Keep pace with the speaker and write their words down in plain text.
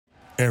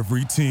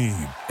Every team,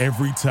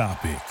 every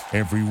topic,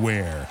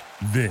 everywhere.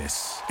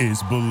 This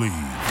is Believe.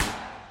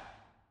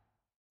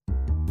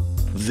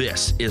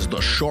 This is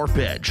The Sharp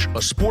Edge,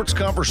 a sports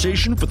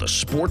conversation for the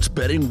sports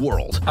betting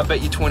world. I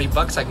bet you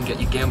 $20 I can get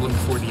you gambling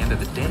before the end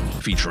of the day.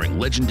 Featuring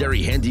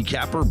legendary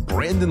handicapper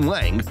Brandon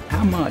Lang.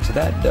 How much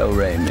that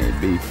do-re may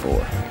be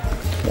for?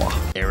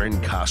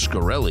 Aaron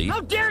Coscarelli.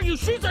 How dare you?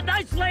 She's a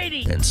nice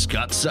lady. And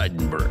Scott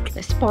Seidenberg. The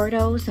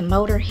sportos, the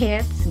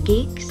motorheads,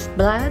 geeks,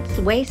 bloods,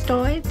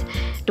 wastoids,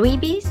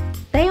 dweebies,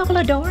 they all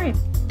adore him.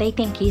 They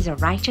think he's a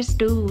righteous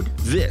dude.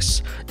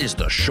 This is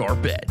The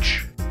Sharp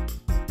Edge.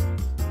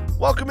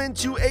 Welcome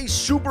into a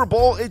Super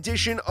Bowl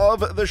edition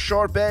of The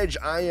Sharp Edge.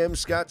 I am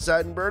Scott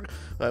Seidenberg.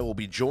 I will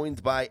be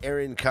joined by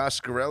Aaron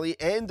Coscarelli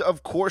and,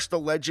 of course, the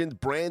legend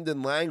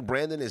Brandon Lang.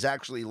 Brandon is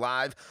actually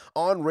live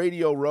on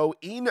Radio Row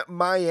in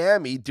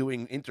Miami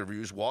doing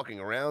interviews, walking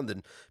around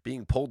and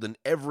being pulled in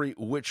every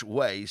which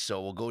way.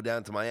 So we'll go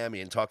down to Miami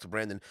and talk to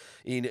Brandon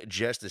in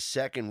just a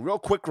second. Real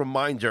quick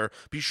reminder,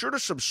 be sure to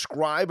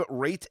subscribe,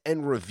 rate,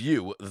 and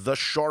review The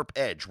Sharp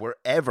Edge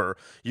wherever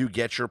you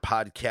get your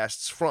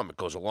podcasts from. It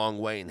goes a long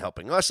way in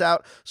helping us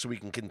out so we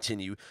can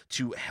continue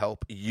to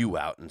help you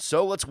out. And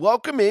so let's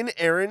welcome in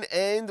Aaron,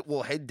 and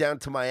we'll head down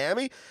to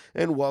Miami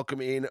and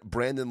welcome in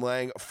Brandon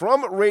Lang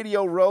from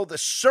Radio Row, the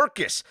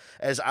circus,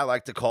 as I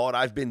like to call it.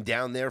 I've been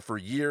down there for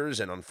years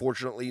and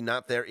unfortunately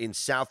not there in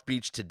South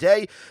Beach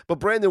today. But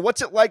Brandon,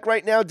 what's it like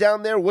right now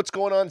down there? What's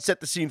going on?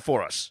 Set the scene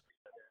for us.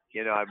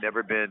 You know, I've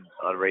never been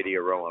on Radio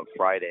Row on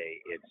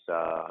Friday. It's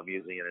I'm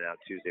usually in and out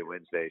Tuesday,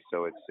 Wednesday,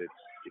 so it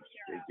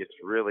gets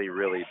really,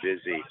 really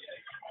busy.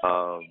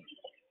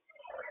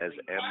 As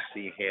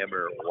MC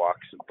Hammer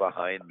walks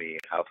behind me,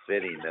 how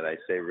fitting that I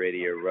say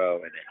Radio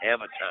Row and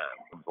Hammer Time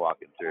comes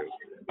walking through.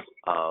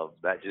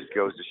 That just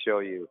goes to show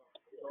you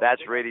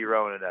that's Radio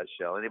Row in a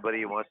nutshell.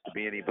 Anybody who wants to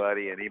be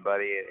anybody,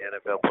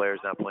 NFL players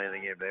not playing the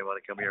game, they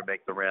want to come here and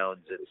make the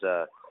rounds. It's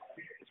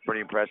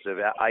pretty impressive.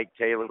 Ike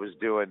Taylor was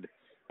doing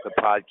the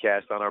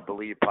podcast on our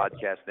Believe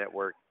Podcast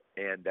Network,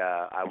 and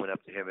I went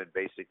up to him and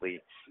basically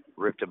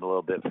ripped him a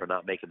little bit for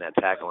not making that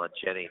tackle on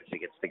Jennings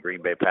against the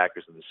Green Bay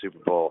Packers in the Super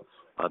Bowl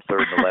on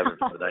 3rd and 11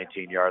 from the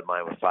 19-yard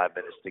line with 5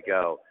 minutes to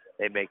go.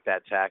 They make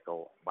that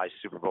tackle. My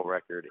Super Bowl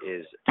record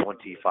is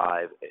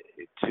 25-2-2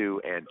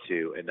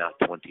 and not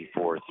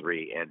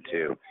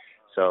 24-3-2.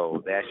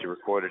 So they actually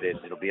recorded it.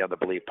 It'll be on the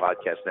Believe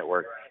Podcast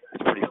Network.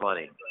 It's pretty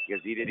funny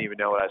because he didn't even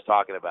know what I was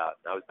talking about.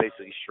 I was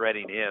basically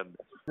shredding him.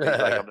 He's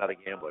like, I'm not a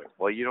gambler.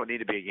 Well, you don't need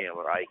to be a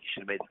gambler, right? You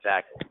should have made the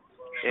tackle.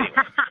 Anyway,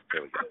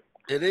 there we go.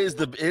 It is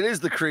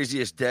the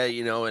craziest day,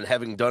 you know, and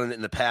having done it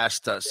in the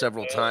past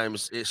several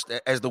times,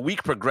 as the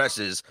week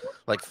progresses,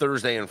 like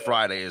Thursday and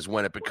Friday is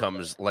when it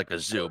becomes like a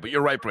zoo. But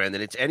you're right,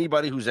 Brandon. It's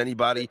anybody who's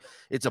anybody.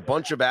 It's a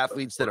bunch of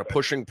athletes that are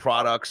pushing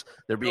products.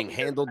 They're being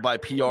handled by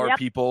PR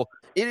people.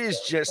 It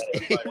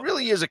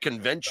really is a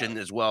convention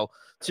as well,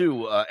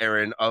 too,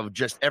 Aaron, of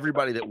just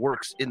everybody that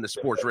works in the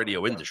sports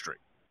radio industry.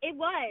 It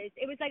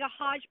was like a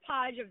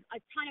hodgepodge of a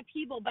ton of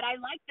people, but I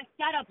liked the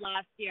setup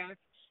last year.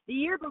 The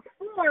year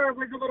before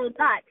was a little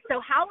nuts. So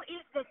how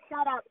is the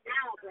setup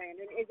now,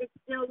 Brandon? Is it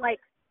still like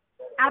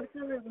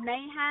absolute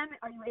mayhem?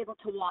 Are you able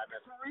to walk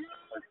through?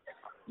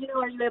 You know,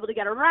 are you able to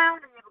get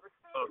around? Are you able to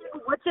see?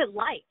 What's it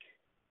like?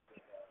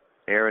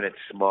 Aaron, it's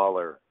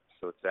smaller,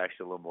 so it's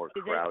actually a little more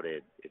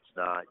crowded. It's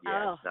not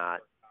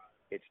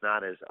it's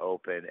not as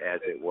open as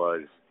it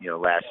was, you know,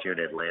 last year in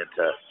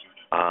Atlanta.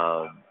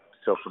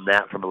 So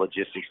from a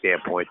logistics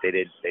standpoint, they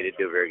did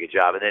do a very good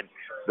job. And then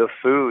the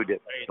food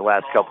the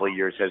last couple of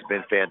years has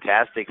been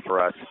fantastic for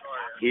us.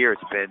 Here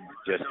it's been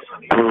just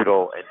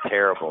brutal and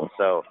terrible.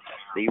 So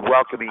the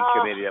welcoming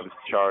committee that was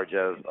in charge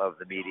of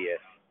the media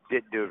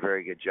didn't do a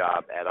very good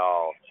job at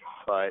all.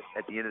 But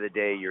at the end of the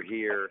day, you're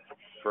here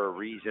for a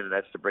reason, and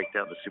that's to break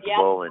down the Super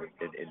Bowl and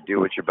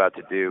do what you're about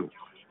to do.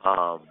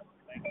 And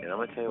I'm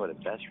going to tell you what, if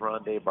that's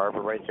Rondé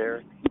Barber right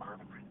there,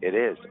 it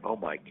is. Oh,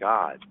 my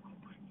God.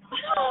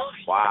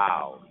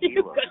 Wow, he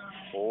looks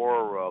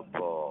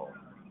horrible.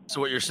 So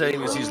what you're saying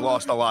is he's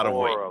lost a lot of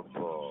weight.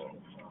 Horrible.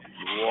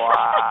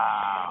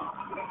 Wow.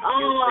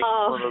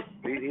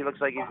 He looks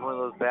like he's one of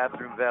those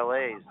bathroom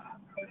valets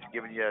just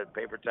giving you a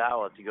paper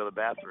towel to go to the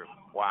bathroom.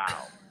 Wow.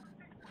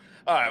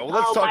 All right, well,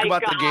 let's talk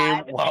about the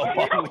game while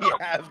we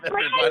have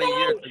everybody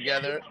here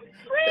together.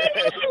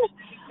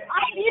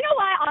 You know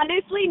what?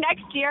 Honestly,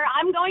 next year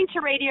I'm going to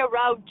Radio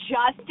Row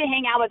just to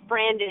hang out with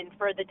Brandon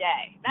for the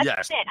day.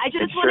 That's it. I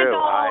just want to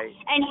go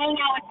and hang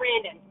out with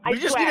Brandon. We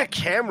just need a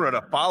camera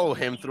to follow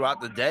him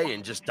throughout the day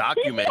and just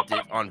document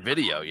it on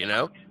video, you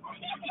know?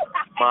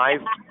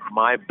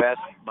 My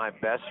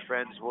best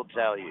friends will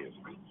tell you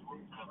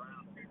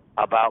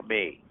about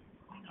me.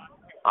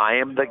 I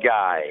am the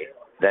guy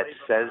that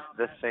says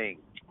the things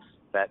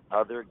that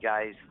other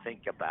guys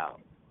think about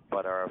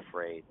but are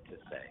afraid to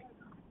say.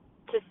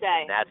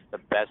 And that's the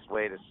best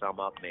way to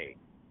sum up me.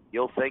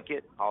 You'll think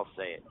it, I'll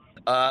say it.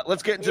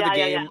 Let's get into the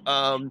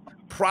game.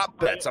 Prop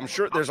bets. I'm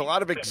sure there's a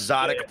lot of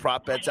exotic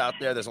prop bets out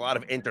there. There's a lot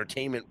of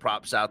entertainment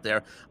props out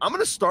there. I'm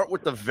going to start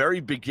with the very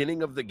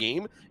beginning of the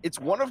game. It's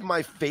one of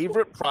my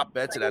favorite prop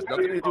bets. It has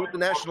nothing to do with the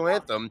national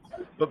anthem.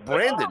 But,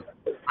 Brandon,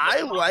 I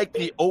like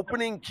the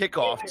opening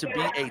kickoff to be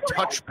a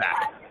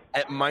touchback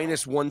at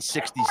minus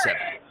 167.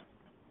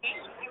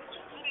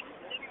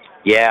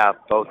 Yeah,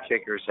 both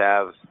kickers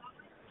have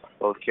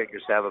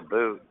a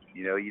boot.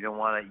 You know, you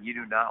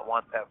do not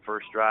want that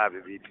first drive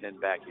to be pinned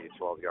back at your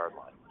 12-yard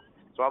line.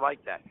 So I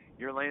like that.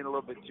 You're laying a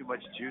little bit too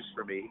much juice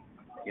for me.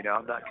 You know,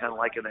 I'm not kind of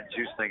liking that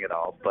juice thing at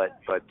all. But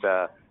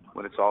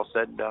when it's all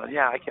said and done,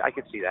 yeah, I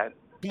can see that.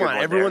 Come on,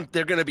 everyone,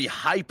 they're going to be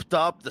hyped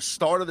up. The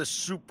start of the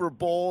Super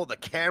Bowl, the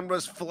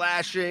cameras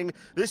flashing.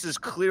 This is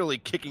clearly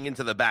kicking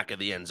into the back of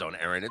the end zone,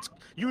 Aaron.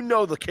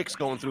 The kick's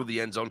going through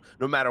the end zone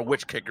no matter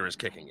which kicker is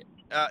kicking it.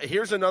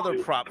 Here's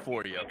another prop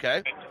for you,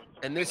 okay?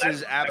 And this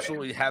is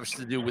absolutely has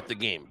to do with the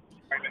game.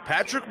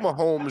 Patrick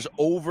Mahomes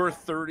over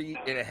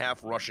 30.5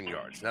 rushing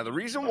yards. Now, the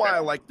reason why I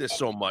like this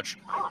so much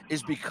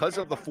is because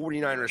of the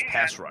 49ers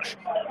pass rush.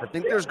 I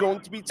think there's going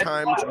to be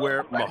times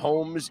where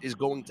Mahomes is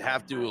going to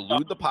have to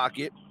elude the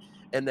pocket,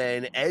 and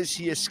then as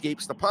he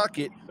escapes the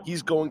pocket,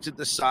 he's going to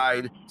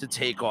decide to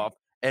take off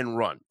and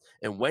run.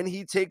 And when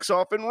he takes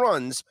off and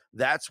runs,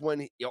 that's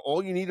when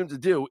all you need him to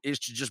do is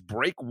to just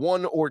break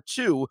one or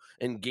two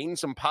and gain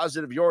some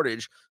positive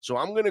yardage. So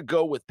I'm going to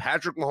go with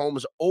Patrick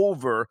Mahomes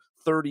over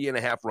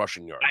 30.5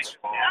 rushing yards.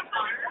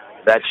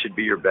 That should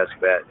be your best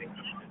bet.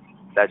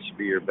 That should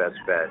be your best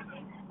bet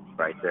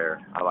right there.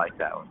 I like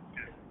that one.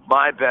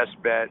 My best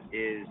bet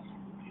is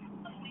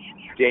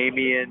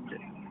Damian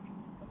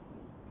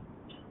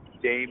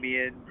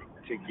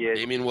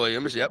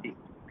Williams, yep.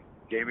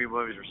 Damian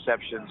Williams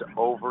receptions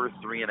over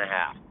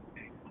 3.5.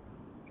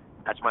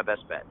 That's my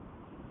best bet.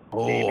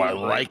 Oh, Damian I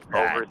like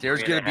that.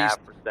 There's going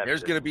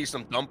to be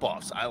some dump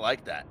offs. I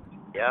like that.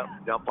 Yep,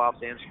 dump offs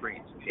and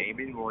screens.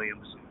 Damian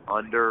Williams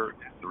under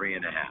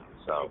 3.5.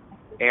 So,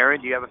 Aaron,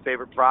 do you have a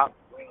favorite prop?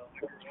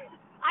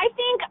 I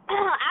think,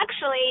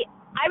 actually,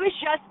 I was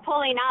just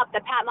pulling up the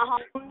Pat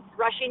Mahomes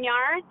rushing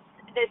yards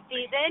this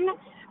season,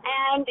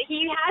 and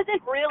he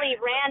hasn't really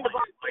ran the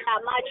ball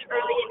that much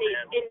early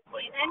in the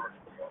season.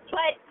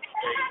 But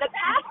the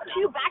past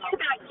two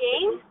back-to-back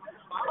games,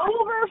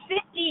 over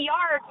 50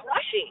 yards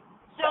rushing.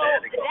 So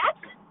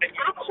that's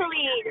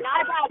actually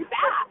not a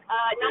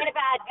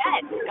bad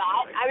bet,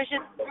 Scott. I was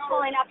just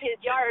pulling up his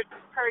yards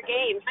per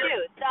game too.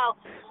 So,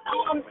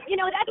 that's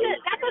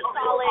a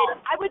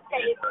solid. I would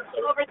say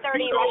over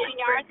 30 rushing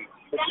yards.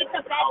 That's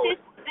the bet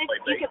this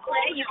you could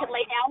play. You could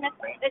lay down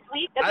this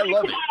week. I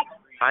love it.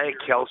 I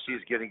think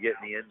Kelsey's going to get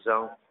in the end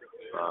zone.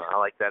 I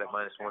like that at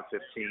minus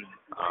 115.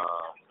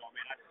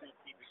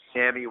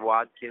 Sammy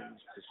Watkins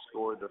to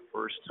score the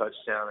first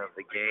touchdown of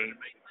the game,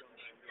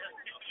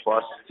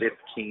 plus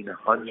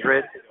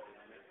 1,500.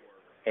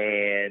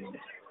 And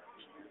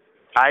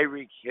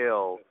Tyreek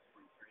Hill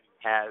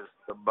has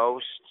the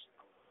most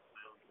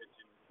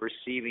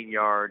receiving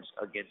yards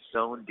against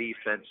zone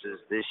defenses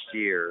this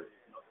year.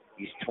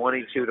 He's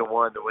 22 to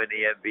 1 to win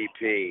the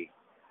MVP.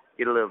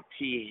 Get a little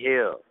T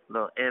Hill, a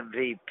little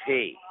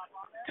MVP,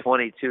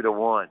 22 to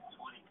 1.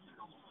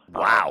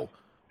 Wow.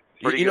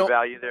 Pretty good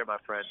value there, my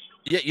friend.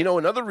 Yeah,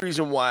 another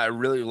reason why I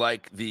really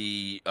like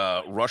the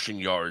rushing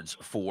yards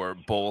for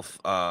both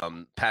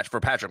for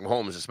Patrick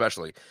Mahomes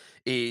especially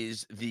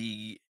is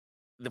the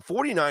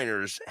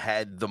 49ers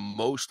had the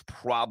most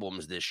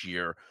problems this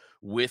year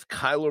with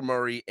Kyler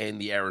Murray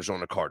and the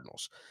Arizona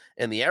Cardinals.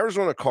 And the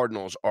Arizona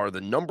Cardinals are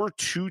the number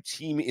 2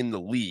 team in the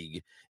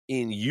league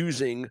in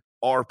using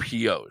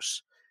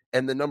RPOs.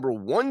 And the number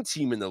 1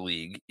 team in the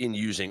league in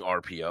using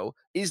RPO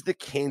is the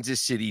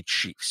Kansas City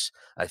Chiefs.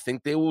 I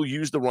think they will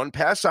use the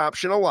run-pass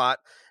option a lot.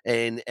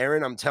 And,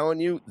 Aaron, I'm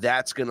telling you,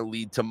 that's going to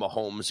lead to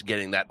Mahomes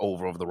getting that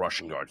over of the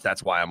rushing yards.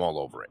 That's why I'm all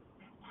over it.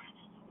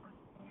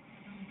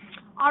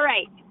 All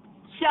right.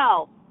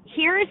 So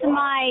here's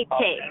my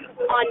take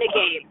on the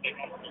game.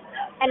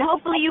 And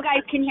hopefully you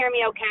guys can hear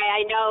me okay.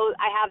 I know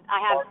I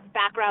have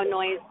background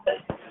noise.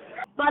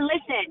 But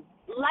listen.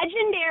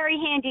 Legendary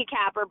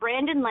handicapper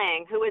Brandon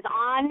Lang, who is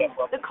on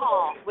the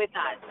call with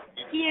us,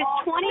 he is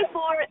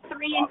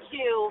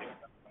 24-3-2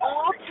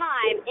 all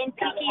time in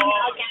picking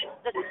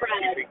against the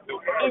spread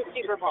in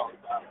Super Bowl.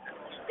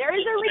 There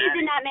is a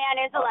reason that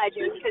man is a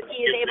legend, because he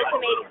is able to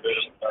make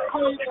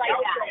calls like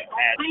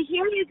that. But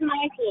here is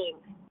my thing.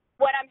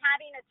 What I'm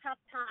having a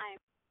tough time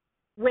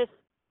with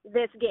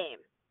this game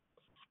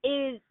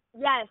is,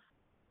 yes,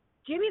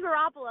 Jimmy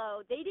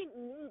Garoppolo, they didn't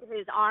need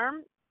his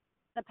arm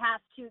the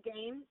past 2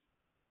 games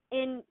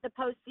in the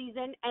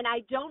postseason, and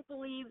I don't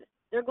believe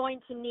they're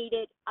going to need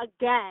it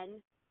again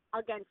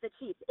against the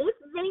Chiefs. If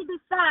they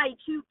decide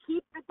to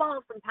keep the ball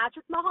from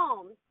Patrick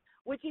Mahomes,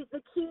 which is the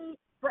key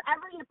for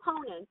every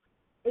opponent,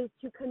 is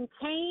to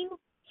contain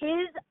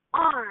his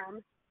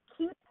arm,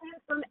 keep him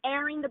from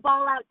airing the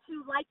ball out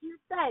to, like you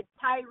said,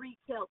 Tyreek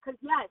Hill. Because,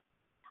 yes,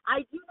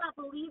 I do not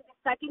believe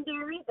the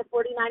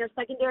 49ers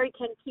secondary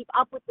can keep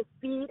up with the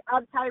speed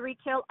of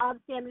Tyreek Hill, of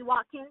Sammy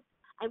Watkins.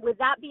 And with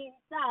that being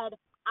said,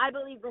 I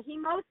believe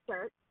Raheem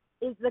Mostert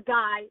is the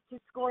guy to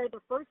score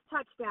the first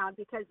touchdown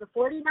because the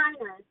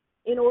 49ers,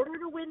 in order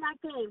to win that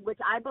game, which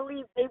I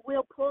believe they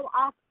will pull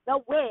off the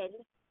win,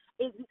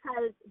 is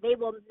because they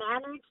will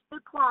manage the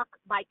clock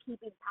by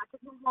keeping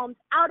Patrick Mahomes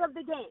out of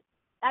the game.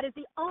 That is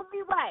the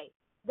only way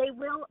they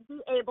will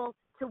be able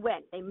to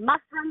win. They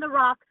must run the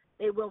rock.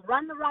 They will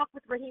run the rock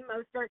with Raheem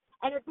Mostert.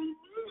 And if they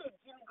needed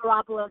Jimmy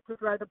Garoppolo to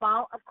throw the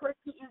ball, of course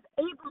he is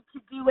able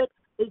to do it.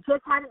 They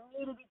just hadn't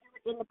needed to do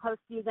it in the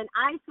postseason.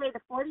 I say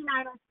the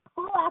 49ers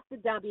pull off the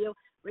W.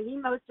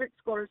 Raheem Mostert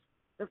scores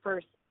the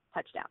first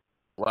touchdown.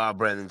 Wow,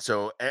 Brandon.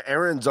 So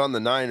Aaron's on the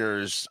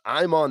Niners.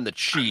 I'm on the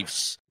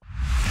Chiefs.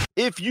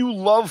 If you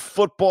love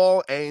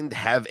football and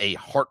have a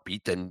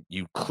heartbeat, then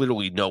you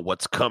clearly know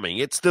what's coming.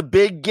 It's the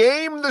big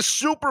game, the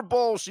Super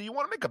Bowl. So you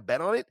want to make a bet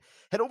on it?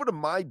 Head over to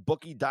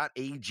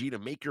mybookie.ag to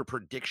make your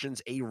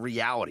predictions a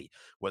reality.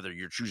 Whether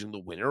you're choosing the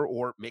winner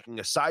or making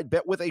a side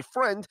bet with a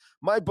friend,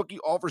 MyBookie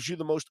offers you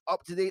the most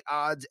up-to-date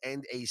odds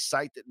and a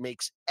site that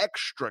makes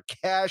extra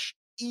cash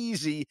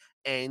easy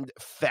and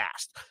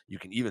fast. You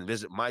can even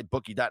visit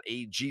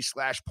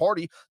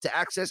mybookie.ag/party to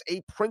access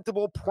a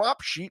printable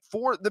prop sheet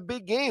for the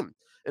big game.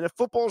 And if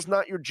football's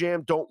not your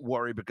jam, don't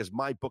worry, because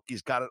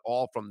MyBookie's got it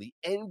all from the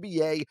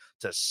NBA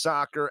to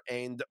soccer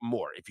and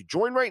more. If you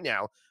join right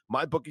now,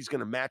 MyBookie's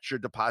going to match your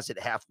deposit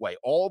halfway,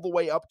 all the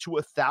way up to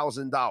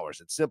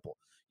 $1,000. It's simple.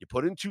 You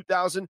put in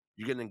 $2,000,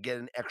 you're going to get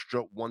an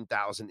extra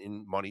 $1,000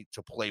 in money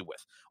to play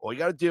with. All you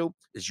got to do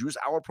is use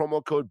our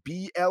promo code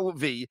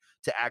BLV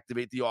to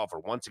activate the offer.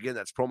 Once again,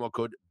 that's promo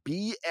code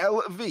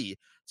BLV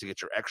to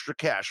get your extra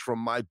cash from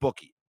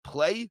MyBookie.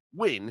 Play,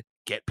 win,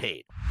 get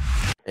paid.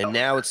 And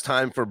now it's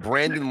time for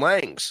Brandon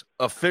Lang's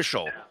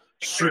official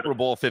Super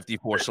Bowl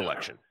 54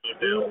 selection.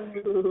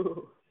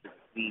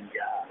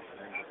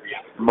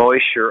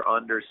 Moisture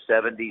under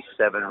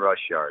 77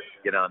 rush yards.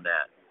 Get on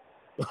that.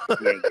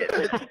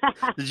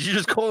 Did you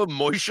just call him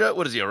Moisha?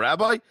 What is he, a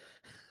rabbi?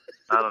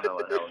 I don't know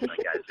what the hell that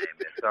guy's name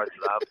is. Starts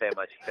with, I don't pay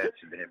much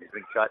attention to him. He's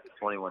been cut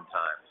 21 times.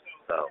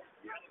 So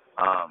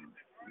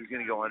he's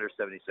going to go under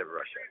 77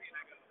 rush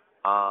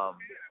yards.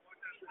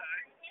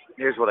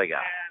 Here's what I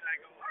got.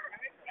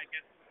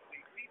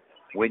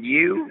 When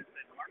you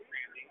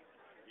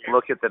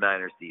look at the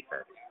Niners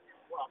defense,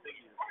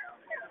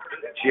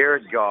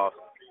 Jared Goff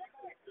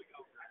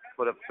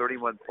put up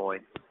 31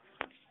 points,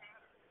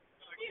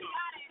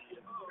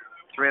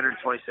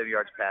 327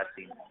 yards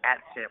passing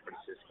at San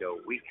Francisco,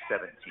 Week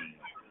 17,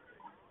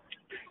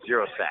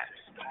 0 sacks.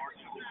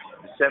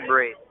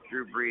 December 8th,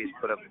 Drew Brees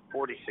put up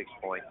 46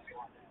 points,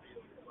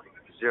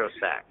 0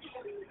 sacks.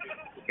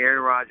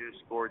 Aaron Rodgers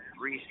scored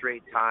 3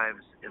 straight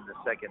times in the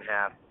second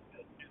half,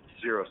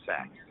 0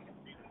 sacks.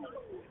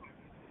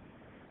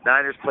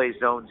 Niners play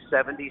zone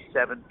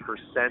 77%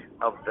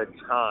 of the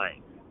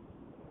time.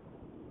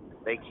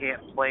 They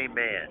can't play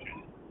man.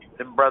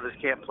 Them brothers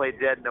can't play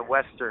dead in the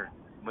Western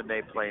when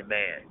they play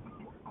man.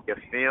 You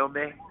feel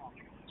me?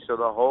 So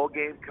the whole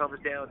game comes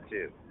down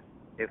to,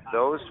 if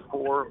those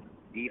 4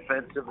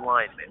 defensive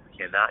linemen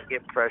cannot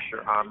get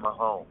pressure on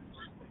Mahomes,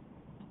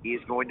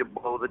 he's going to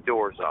blow the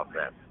doors off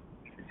them.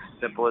 It's as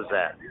simple as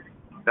that.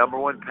 Number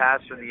 1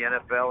 passer in the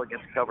NFL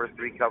against cover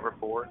 3, cover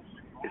 4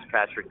 is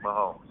Patrick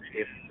Mahomes.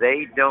 If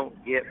they don't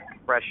get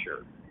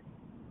pressure,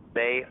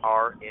 they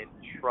are in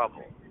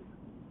trouble.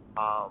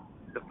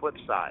 The flip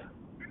side,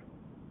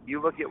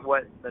 you look at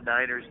what the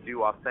Niners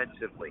do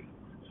offensively.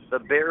 The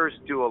Bears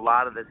do a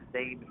lot of the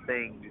same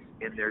things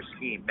in their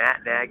scheme.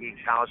 Matt Nagy and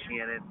Kyle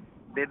Shanahan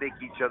mimic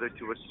each other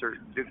to a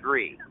certain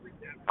degree.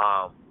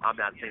 I'm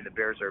not saying the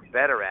Bears are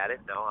better at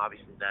it. No,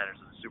 obviously the Niners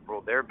in the Super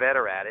Bowl, they're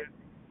better at it.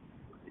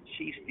 The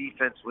Chiefs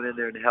defense went in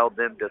there and held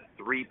them to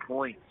 3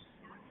 points.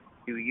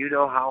 Do you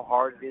know how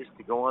hard it is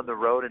to go on the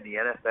road in the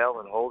NFL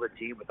and hold a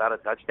team without a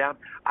touchdown?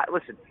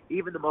 Listen,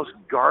 even the most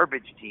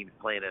garbage teams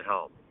playing at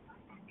home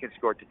can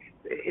score.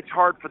 It's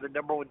hard for the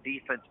number 1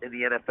 defense in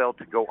the NFL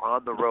to go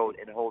on the road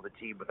and hold a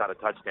team without a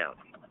touchdown.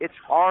 It's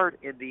hard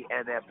in the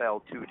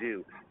NFL to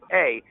do.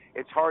 A,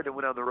 it's hard to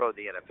win on the road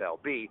in the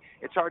NFL. B,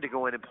 it's hard to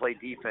go in and play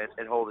defense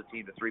and hold a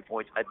team to 3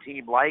 points. A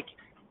team like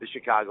the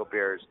Chicago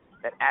Bears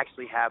that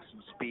actually have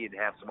some speed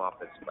and have some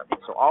offensive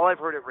weapons. So all I've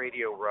heard at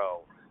Radio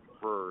Row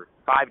for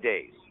 5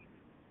 days,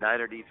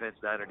 Niner defense,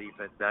 Niner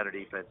defense, Niner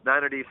defense,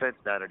 Niner defense,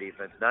 Niner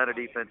defense, Niner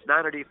defense,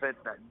 Niner defense.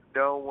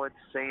 No one's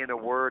saying a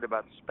word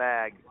about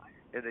Spags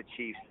in the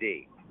Chiefs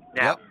D.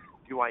 Now,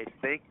 do I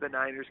think the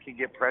Niners can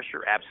get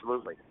pressure?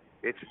 Absolutely.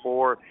 It's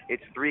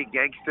 3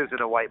 gangsters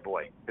and a white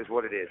boy is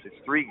what it is. It's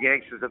 3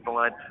 gangsters at the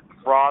line,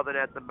 frothing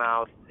at the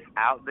mouth,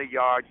 out in the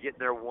yard, getting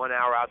their 1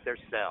 hour out their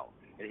cell.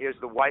 And here's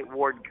the white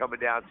warden coming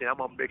down saying, I'm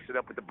going to mix it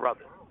up with the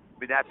brothers. I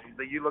mean,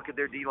 you look at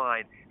their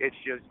D-line, it's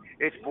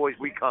boys,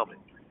 we coming.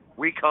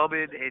 We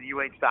coming, and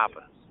you ain't stopping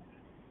us.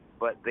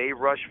 But they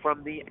rush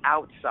from the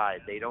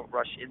outside. They don't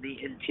rush in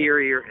the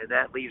interior, and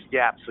that leaves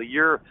gaps. So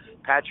your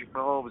Patrick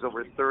Mahomes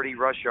over 30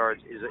 rush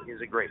yards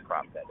is a great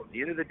prop bet. At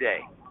the end of the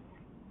day,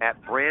 at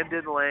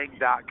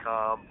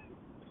BrandonLang.com,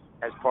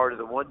 as part of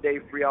the 1-day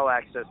free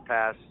all-access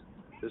pass,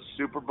 the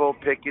Super Bowl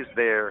pick is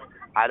there.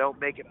 I don't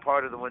make it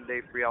part of the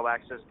one-day free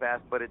all-access pass,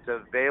 but it's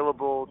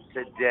available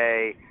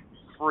today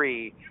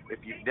free. If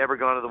you've never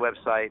gone to the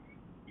website,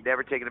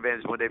 never taken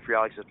advantage of one-day free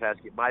all-access pass,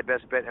 get my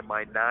best bet and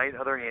my 9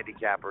 other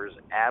handicappers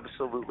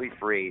absolutely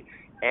free,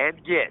 and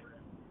get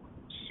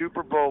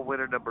Super Bowl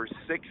winner number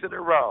 6 in a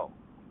row.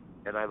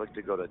 And I look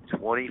to go to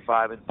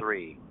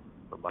 25-3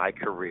 for my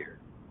career.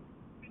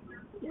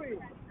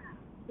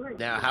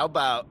 Now, how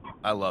about,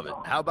 I love it,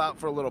 how about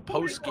for a little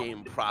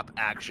post-game prop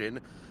action?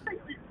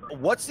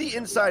 What's the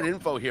inside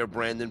info here,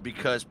 Brandon?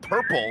 Because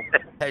purple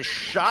has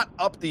shot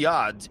up the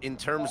odds in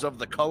terms of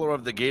the color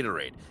of the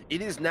Gatorade.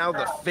 It is now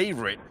the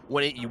favorite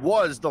when it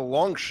was the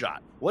long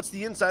shot. What's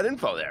the inside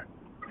info there?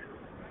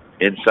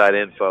 Inside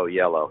info,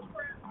 yellow.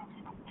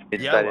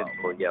 Inside Yellow.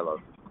 info,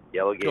 yellow.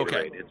 Yellow Gatorade,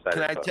 Okay.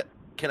 inside info.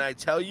 Can I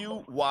tell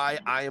you why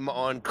I am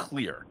on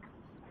clear?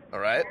 All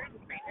right?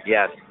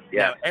 Yes.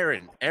 Now,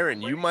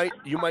 Aaron, you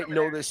might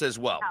know this as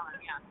well.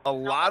 A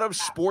lot of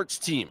sports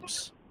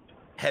teams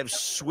have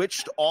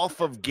switched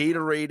off of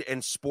Gatorade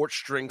and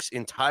sports drinks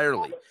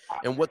entirely.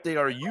 And what they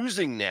are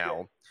using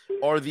now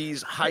are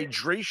these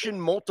hydration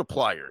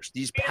multipliers,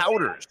 these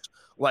powders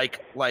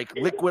like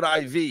Liquid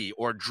IV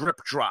or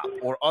Drip Drop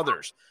or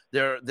others.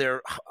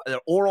 They're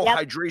oral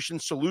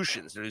hydration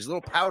solutions. They're these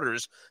little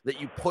powders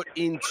that you put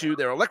into,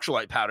 they're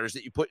electrolyte powders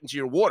that you put into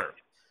your water.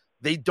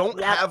 They don't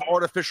have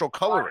artificial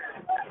coloring.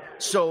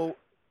 So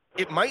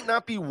it might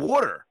not be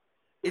water.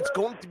 It's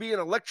going to be an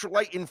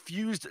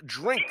electrolyte-infused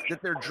drink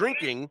that they're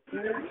drinking,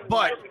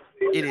 but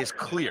it is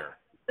clear.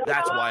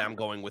 That's why I'm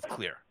going with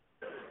clear.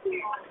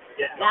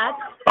 That's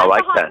I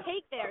like a hot that.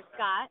 take there,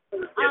 Scott.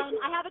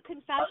 I have a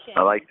confession.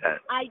 I like that.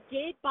 I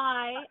did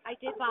buy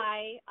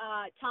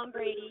Tom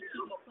Brady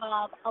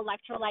TB12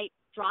 electrolyte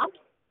drops.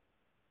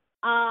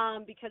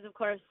 Because of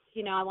course,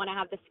 I want to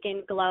have the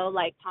skin glow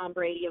like Tom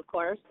Brady, of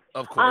course.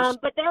 Of course.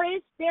 But there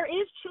is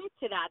truth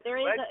to that. There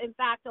is, in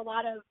fact, a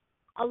lot of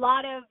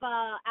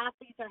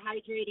athletes are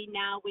hydrating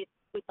now with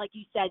like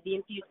you said, the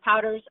infused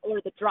powders or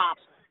the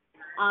drops.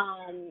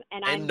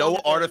 And no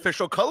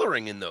artificial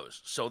coloring in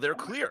those, so they're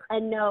clear.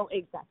 And no,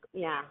 exactly,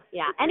 yeah,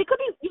 and it could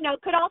be,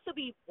 it could also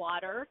be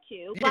water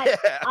too. But,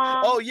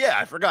 yeah.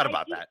 I forgot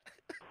about that.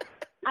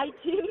 I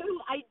do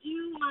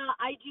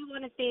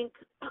want to think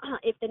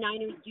if the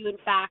Niners do in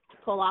fact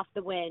pull off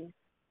the win,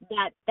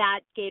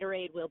 that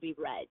Gatorade will be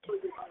red.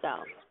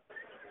 So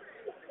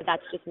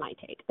that's just my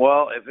take.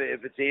 Well, if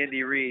it's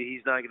Andy Reid,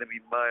 he's not going to be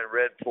mind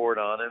red poured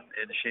on him,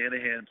 and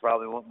Shanahan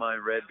probably won't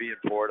mind red being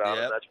poured on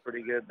him. That's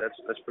pretty good.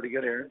 That's pretty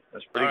good, Aaron.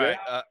 That's pretty good.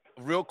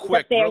 Real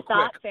quick. Fair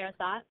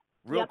thought.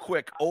 Real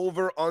quick.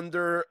 Over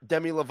under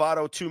Demi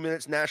Lovato 2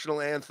 minutes national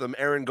anthem.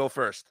 Aaron, go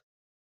first.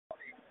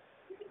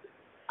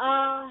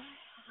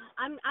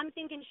 I'm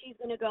thinking she's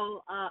going to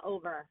go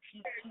over.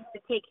 She's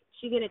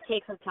going to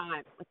take her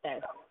time with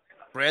this.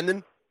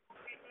 Brandon?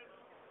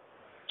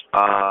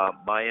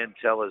 My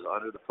intel is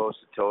under the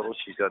posted total.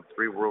 She's done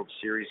 3 World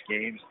Series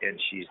games, and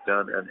she's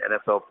done an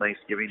NFL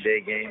Thanksgiving Day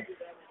game.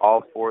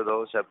 All 4 of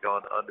those have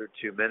gone under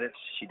 2 minutes.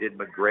 She did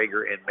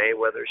McGregor and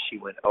Mayweather. She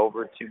went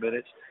over 2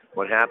 minutes.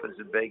 What happens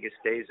in Vegas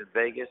stays in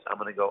Vegas. I'm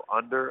going to go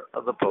under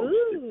the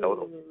posted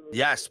total.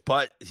 Yes,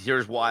 but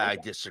here's why I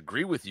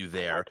disagree with you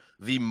there.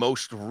 The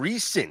most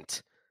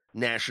recent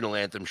national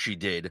anthem she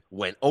did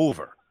went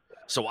over.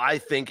 So I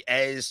think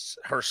as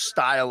her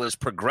style is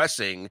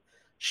progressing,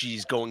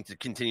 she's going to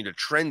continue to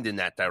trend in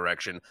that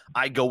direction.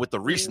 I go with the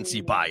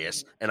recency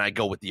bias, and I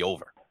go with the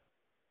over.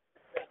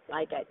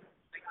 Like it.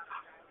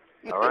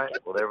 All right.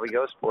 Well, there we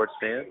go, sports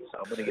fans.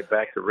 I'm going to get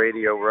back to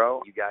Radio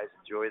Row. You guys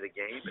enjoy the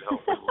game, and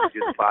hopefully we'll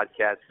do the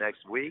podcast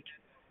next week.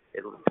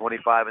 It'll be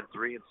 25-3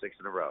 and 6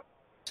 in a row.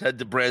 Head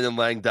to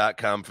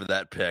BrandonLang.com for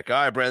that pick.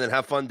 All right, Brandon,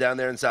 have fun down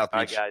there in South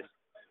Beach. All right, guys.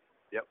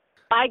 Yep.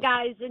 Bye,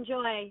 guys.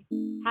 Enjoy.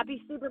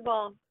 Happy Super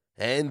Bowl.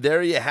 And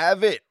there you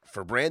have it.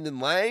 For Brandon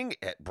Lang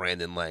at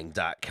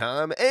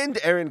BrandonLang.com and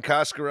Aaron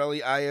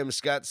Coscarelli, I am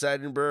Scott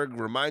Seidenberg,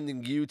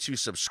 reminding you to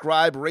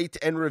subscribe, rate,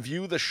 and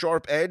review The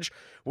Sharp Edge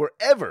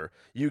wherever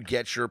you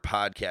get your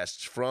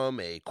podcasts from.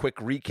 A quick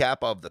recap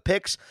of the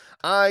picks.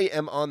 I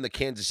am on the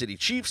Kansas City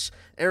Chiefs.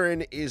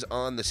 Aaron is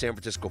on the San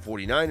Francisco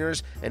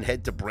 49ers. And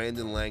head to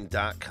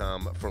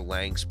BrandonLang.com for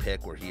Lang's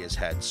pick, where he has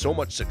had so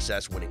much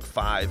success winning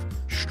 5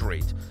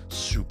 straight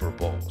Super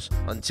Bowls.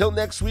 Until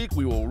next week,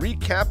 we will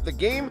recap the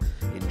game.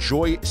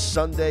 Enjoy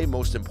Sunday.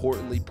 Most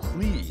importantly,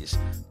 please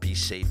be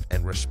safe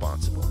and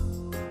responsible.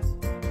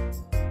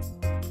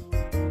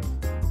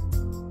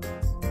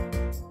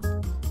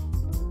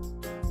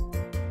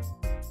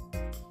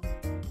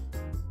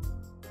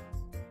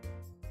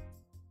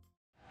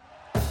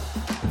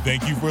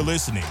 Thank you for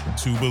listening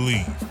to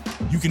Believe.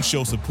 You can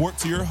show support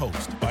to your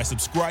host by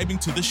subscribing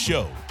to the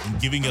show and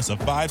giving us a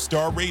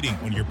 5-star rating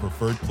on your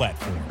preferred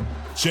platform.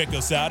 Check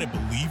us out at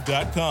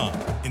Believe.com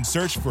and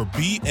search for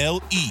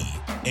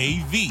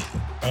BLEAV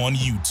on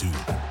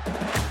YouTube.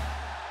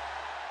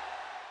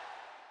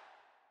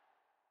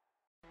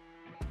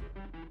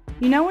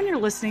 You know when you're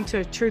listening to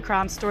a true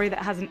crime story that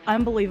has an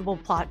unbelievable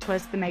plot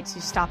twist that makes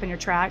you stop in your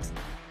tracks?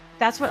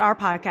 That's what our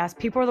podcast,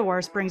 People Are the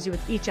Worst, brings you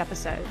with each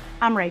episode.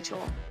 I'm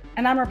Rachel.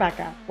 And I'm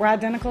Rebecca. We're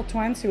identical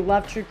twins who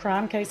love true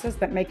crime cases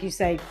that make you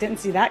say, didn't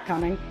see that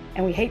coming,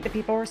 and we hate the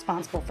people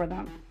responsible for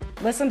them.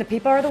 Listen to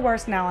People Are the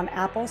Worst now on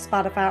Apple,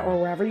 Spotify, or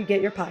wherever you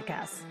get your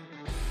podcasts.